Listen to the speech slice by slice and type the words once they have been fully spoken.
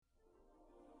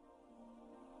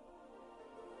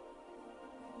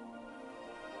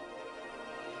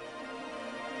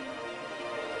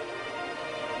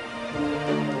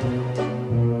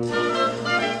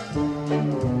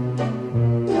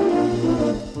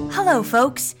Hello,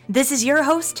 folks. This is your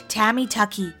host, Tammy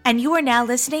Tuckey, and you are now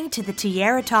listening to the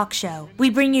Tierra Talk Show. We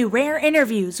bring you rare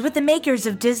interviews with the makers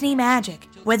of Disney Magic.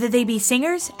 Whether they be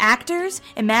singers, actors,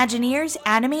 Imagineers,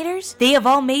 animators, they have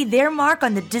all made their mark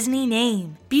on the Disney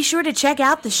name. Be sure to check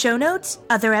out the show notes,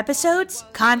 other episodes,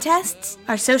 contests,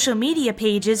 our social media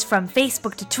pages from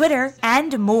Facebook to Twitter,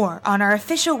 and more on our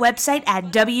official website at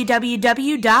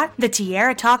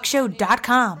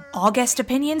www.thetierratalkshow.com. All guest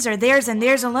opinions are theirs and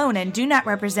theirs alone and do not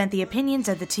represent the opinions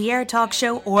of the Tierra Talk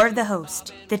Show or the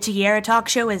host. The Tierra Talk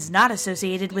Show is not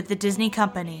associated with the Disney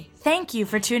Company. Thank you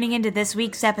for tuning into this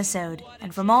week's episode.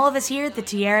 And from all of us here at the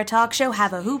Tierra Talk Show,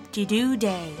 have a hoop-de-doo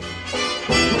day.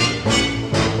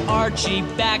 Archie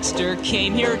Baxter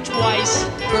came here twice.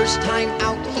 First time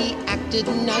out, he acted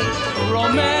nice.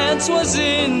 Romance was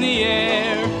in the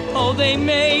air. Oh, they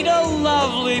made a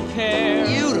lovely pair.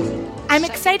 Beautiful. I'm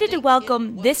excited to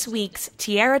welcome this week's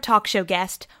Tierra Talk Show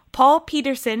guest, Paul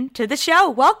Peterson, to the show.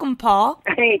 Welcome, Paul.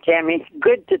 Hey, Tammy.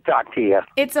 Good to talk to you.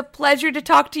 It's a pleasure to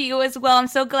talk to you as well. I'm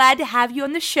so glad to have you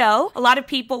on the show. A lot of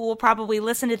people will probably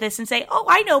listen to this and say, "Oh,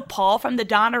 I know Paul from the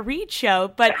Donna Reed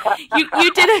Show." But you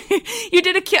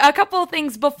did a couple of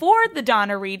things before the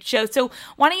Donna Reed Show. So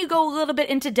why don't you go a little bit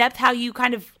into depth how you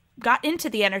kind of got into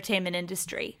the entertainment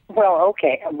industry? Well,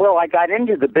 okay. Well, I got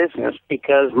into the business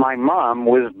because my mom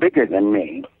was bigger than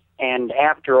me. And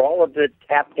after all of the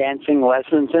tap dancing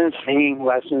lessons and singing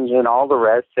lessons and all the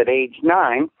rest at age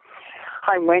 9,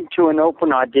 I went to an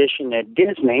open audition at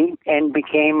Disney and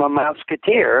became a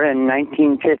Mouseketeer in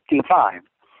 1955,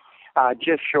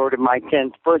 just short of my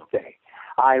 10th birthday.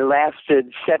 I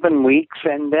lasted 7 weeks,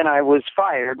 and then I was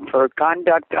fired for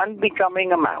conduct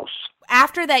unbecoming a mouse.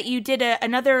 After that, you did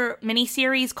another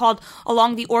miniseries called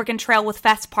Along the Oregon Trail with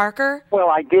Fess Parker. Well,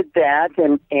 I did that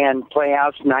and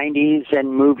Playhouse 90s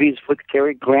and movies with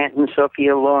Cary Grant and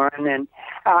Sophia Loren. And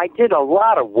I did a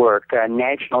lot of work,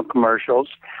 national commercials.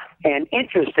 And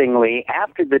interestingly,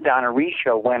 after the Donna Reed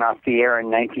Show went off the air in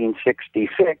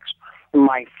 1966,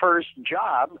 my first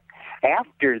job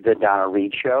after the Donna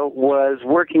Reed Show was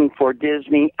working for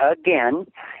Disney again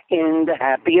in The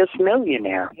Happiest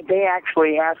Millionaire. They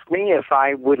actually asked me if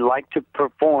I would like to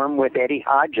perform with Eddie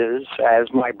Hodges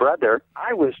as my brother.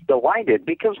 I was delighted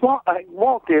because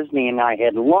Walt Disney and I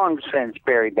had long since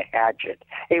buried the hatchet.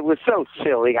 It was so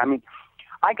silly. I mean,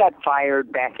 I got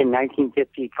fired back in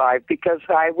 1955 because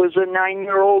I was a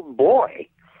 9-year-old boy.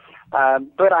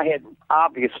 But I had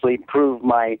obviously proved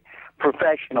my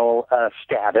professional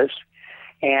status.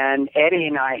 And Eddie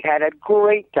and I had a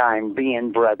great time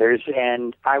being brothers,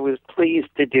 and I was pleased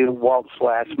to do Walt's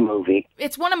last movie.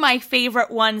 It's one of my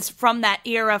favorite ones from that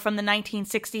era, from the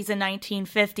 1960s and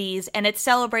 1950s, and it's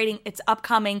celebrating its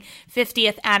upcoming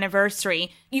 50th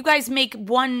anniversary. You guys make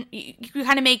you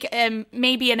kind of make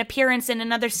maybe an appearance in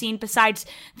another scene besides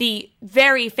the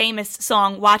very famous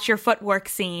song, Watch Your Footwork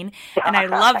scene, and I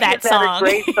love that song. Isn't that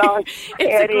a great song?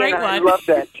 It's Eddie a great and I one. love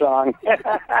that song.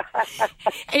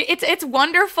 It's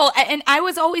wonderful, and I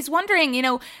was always wondering,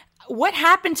 what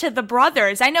happened to the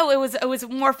brothers? I know it was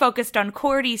more focused on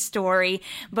Cordy's story,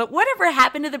 but whatever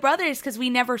happened to the brothers? Because we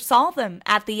never saw them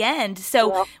at the end.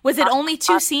 So was it only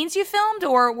 2 scenes you filmed,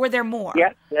 or were there more?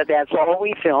 Yes, that's all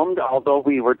we filmed, although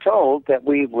we were told that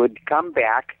we would come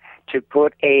back to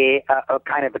put a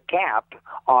kind of a cap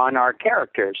on our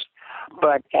characters.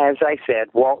 But as I said,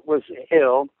 Walt was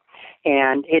ill,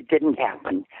 and it didn't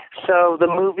happen. So the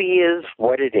movie is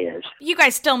what it is. You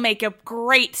guys still make a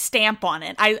great stamp on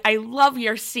it. I love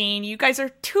your scene. You guys are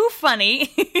too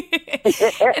funny.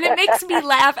 And it makes me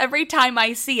laugh every time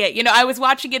I see it. I was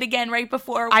watching it again right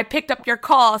before I picked up your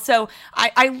call. So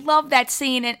I love that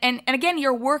scene. And again,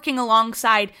 you're working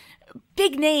alongside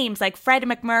big names like Fred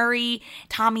MacMurray,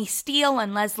 Tommy Steele,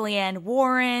 and Leslie Ann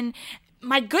Warren.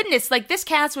 My goodness, this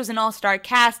cast was an all-star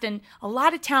cast and a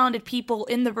lot of talented people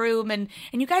in the room, and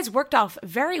you guys worked off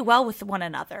very well with one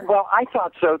another. Well, I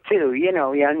thought so, too.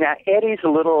 Now, Eddie's a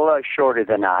little shorter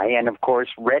than I, and, of course,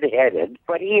 red-headed,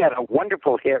 but he had a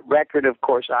wonderful hit record. Of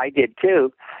course, I did,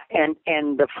 too. And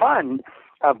the fun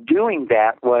of doing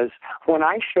that was when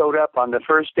I showed up on the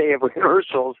first day of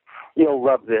rehearsals, you'll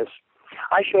love this,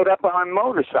 I showed up on a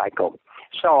motorcycle.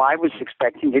 So I was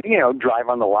expecting to, drive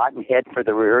on the lot and head for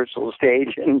the rehearsal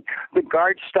stage. And the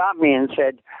guard stopped me and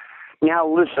said, "Now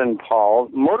listen, Paul,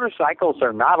 motorcycles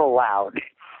are not allowed."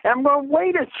 And I'm going,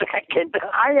 wait a second,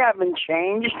 I haven't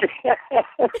changed.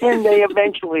 And they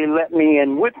eventually let me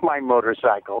in with my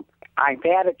motorcycle. I've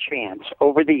had a chance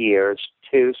over the years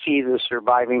to see the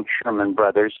surviving Sherman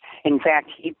brothers. In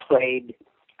fact, he played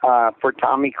for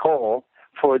Tommy Cole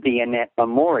for the Annette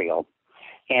Memorial.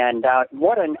 And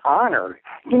what an honor.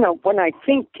 You know, when I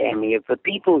think, Tammy, of the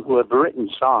people who have written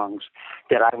songs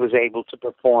that I was able to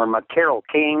perform, Carole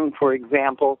King, for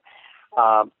example,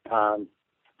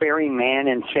 Barry Mann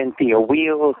and Cynthia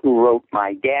Weil, who wrote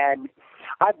My Dad.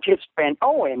 I've just been,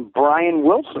 and Brian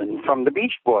Wilson from the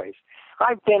Beach Boys.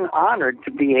 I've been honored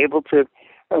to be able to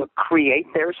create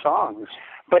their songs.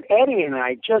 But Eddie and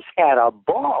I just had a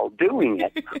ball doing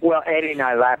it. Well, Eddie and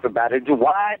I laugh about it.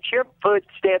 Watch your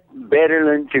footstep, better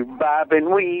than to bob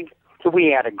and weave. So we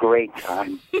had a great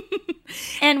time.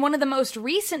 And one of the most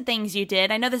recent things you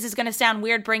did, I know this is going to sound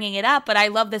weird bringing it up, but I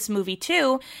love this movie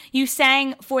too. You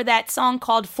sang for that song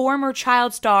called Former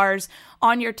Child Stars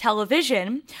on your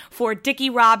television for Dickie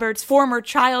Roberts' Former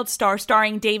Child Star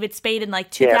starring David Spade in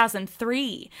like 2003.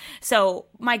 Yeah. So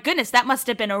my goodness, that must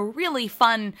have been a really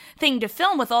fun thing to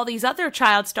film with all these other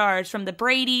child stars from the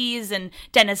Bradys and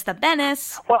Dennis the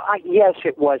Menace. Well, yes,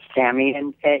 it was, Tammy.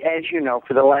 And as you know,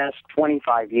 for the last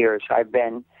 25 years, I've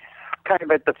been kind of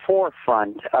at the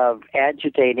forefront of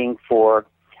agitating for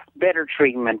better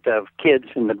treatment of kids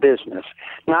in the business,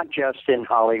 not just in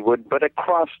Hollywood, but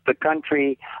across the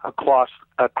country, across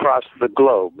the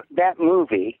globe. That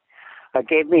movie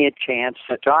gave me a chance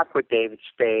to talk with David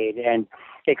Spade and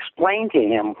explain to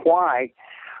him why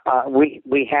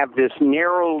we have this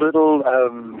narrow little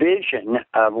vision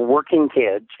of working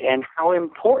kids and how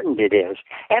important it is.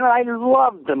 And I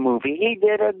loved the movie. He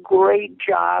did a great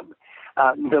job.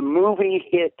 The movie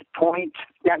hit points.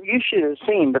 Now, you should have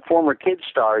seen the former kid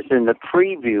stars in the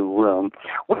preview room.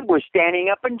 We were standing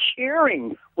up and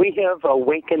cheering. We have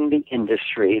awakened the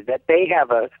industry that they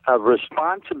have a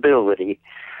responsibility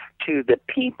to the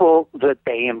people that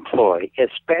they employ,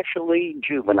 especially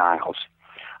juveniles.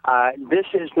 This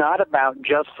is not about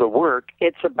just the work.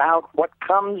 It's about what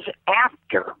comes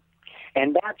after.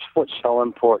 And that's what's so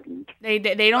important. They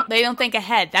don't think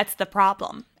ahead. That's the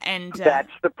problem. And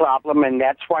that's the problem, and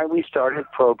that's why we started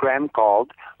a program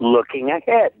called Looking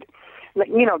Ahead.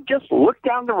 You know, just look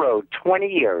down the road 20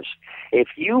 years. If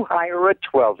you hire a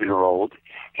 12-year-old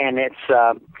and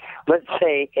it's, let's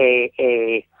say,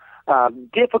 a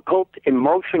difficult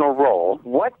emotional role,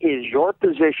 what is your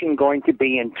position going to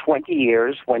be in 20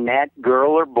 years when that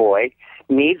girl or boy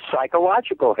needs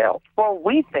psychological help? Well,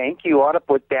 we think you ought to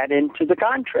put that into the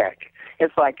contract.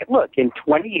 It's like, look, in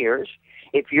 20 years,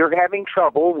 if you're having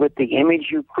trouble with the image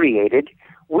you created,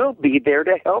 we'll be there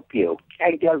to help you.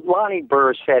 Lonnie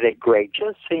Burr said it great.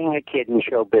 Just seeing a kid in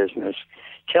show business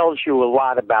tells you a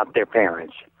lot about their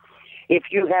parents.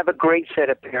 If you have a great set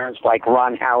of parents, like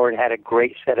Ron Howard had a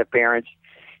great set of parents,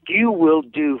 you will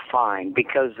do fine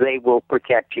because they will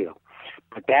protect you.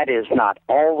 But that is not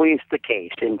always the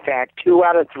case. In fact, 2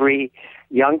 out of 3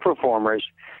 young performers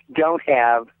don't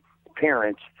have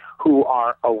parents who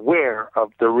are aware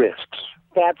of the risks.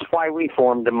 That's why we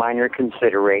formed the Minor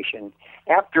Consideration.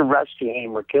 After Rusty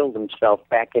Hamer killed himself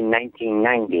back in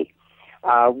 1990,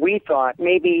 we thought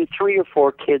maybe 3 or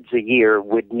 4 kids a year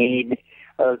would need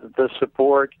the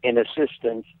support and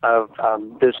assistance of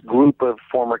this group of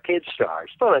former kid stars.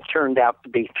 Well, it turned out to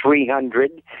be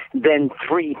 300, then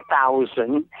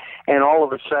 3,000, and all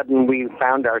of a sudden we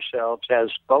found ourselves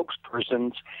as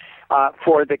spokespersons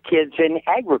for the kids in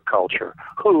agriculture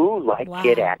who, like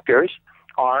kid actors,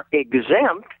 are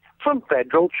exempt from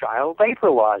federal child labor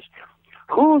laws.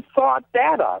 Who thought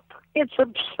that up? It's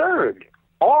absurd.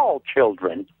 All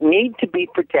children need to be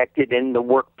protected in the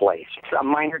workplace.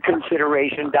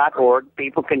 minorconsideration.org.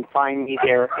 People can find me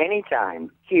there anytime.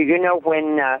 You know,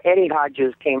 when Eddie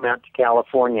Hodges came out to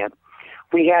California,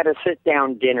 we had a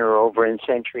sit-down dinner over in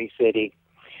Century City.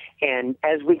 And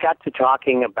as we got to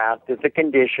talking about the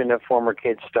condition of former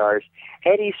kid stars,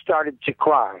 Eddie started to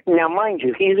cry. Now, mind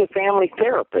you, he's a family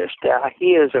therapist.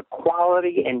 He is a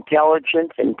quality,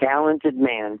 intelligent, and talented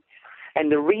man.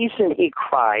 And the reason he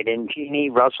cried, and Jeannie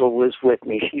Russell was with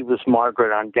me, she was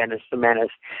Margaret on Dennis the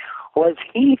Menace, was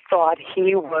he thought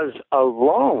he was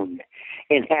alone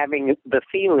in having the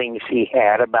feelings he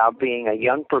had about being a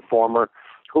young performer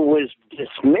who was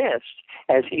dismissed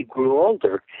as he grew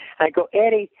older. I go,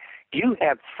 Eddie, you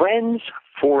have friends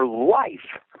for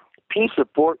life. People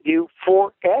support you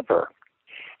forever.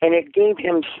 And it gave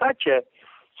him such a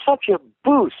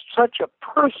boost, such a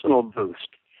personal boost.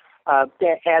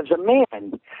 That as a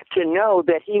man, to know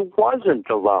that he wasn't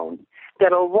alone,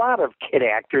 that a lot of kid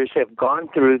actors have gone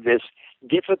through this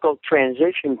difficult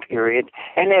transition period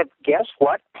and have, guess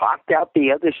what, popped out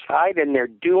the other side and they're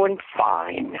doing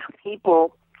fine.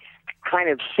 People kind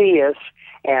of see us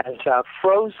as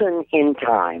frozen in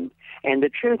time. And the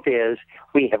truth is,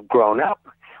 we have grown up,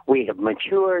 We have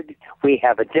matured. We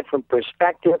have a different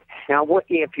perspective. Now,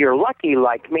 if you're lucky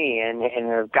like me and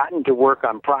have gotten to work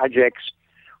on projects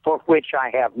for which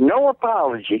I have no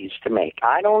apologies to make,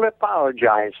 I don't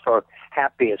apologize for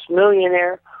Happiest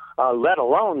Millionaire, let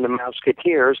alone the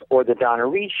Mouseketeers or the Donna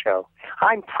Reed Show.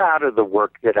 I'm proud of the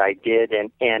work that I did,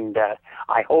 and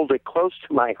I hold it close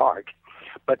to my heart.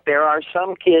 But there are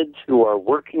some kids who are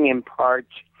working in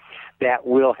parts that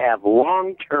will have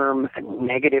long-term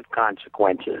negative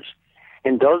consequences.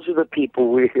 And those are the people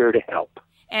we're here to help.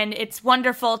 And it's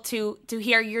wonderful to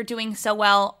hear you're doing so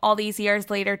well all these years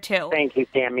later, too. Thank you,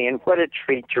 Tammy. And what a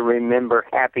treat to remember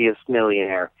Happiest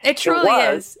Millionaire. It truly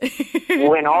is.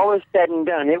 When all is said and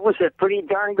done, it was a pretty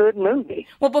darn good movie.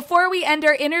 Well, before we end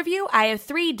our interview, I have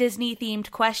 3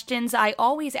 Disney-themed questions I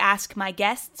always ask my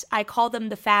guests. I call them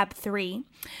the Fab 3.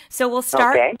 So we'll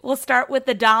start. Okay. We'll start with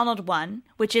the Donald one,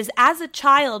 which is, as a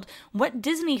child, what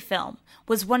Disney film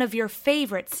was one of your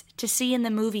favorites to see in the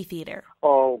movie theater?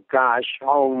 Oh, gosh.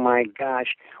 Oh, my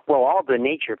gosh. Well, all the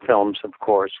nature films, of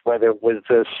course, whether it was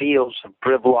the seals of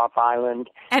Pribilof Island.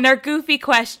 And our goofy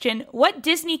question, what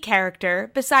Disney character,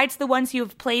 besides the ones you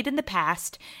have played in the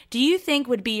past, do you think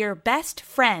would be your best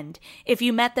friend if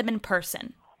you met them in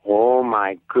person? Oh,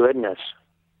 my goodness.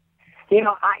 You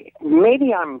know,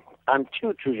 maybe I'm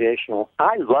too traditional.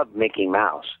 I love Mickey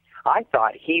Mouse. I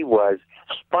thought he was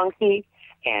spunky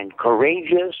and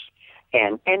courageous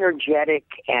and energetic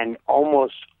and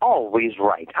almost always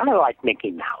right. I like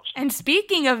Mickey Mouse. And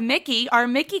speaking of Mickey, our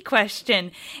Mickey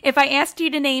question. If I asked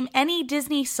you to name any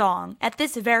Disney song at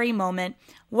this very moment,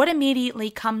 what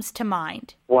immediately comes to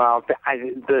mind? Well,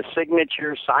 the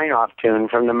signature sign-off tune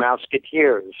from the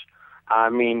Mouseketeers. I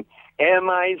mean,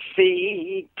 MICKEYMOUSE.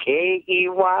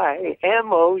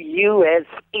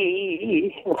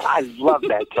 I love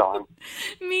that song.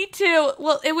 Me too.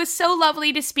 Well, it was so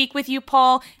lovely to speak with you,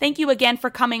 Paul. Thank you again for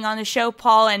coming on the show,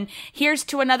 Paul. And here's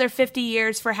to another 50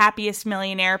 years for Happiest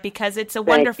Millionaire, because it's a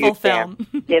wonderful film.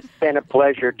 It's been a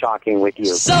pleasure talking with you.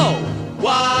 So,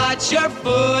 watch your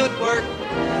footwork.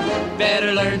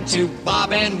 Better learn to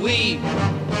bob and weave.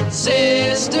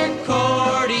 Sister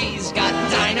Cordy's got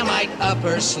dynamite up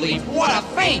her sleeve. What a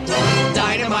feint!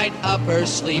 Dynamite up her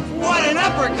sleeve. What an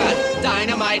uppercut!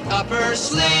 Dynamite up her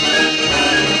sleeve.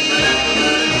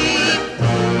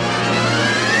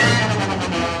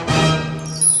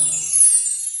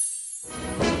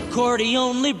 Cordy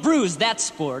only bruised that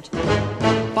sport.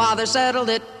 Father settled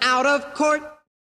it out of court.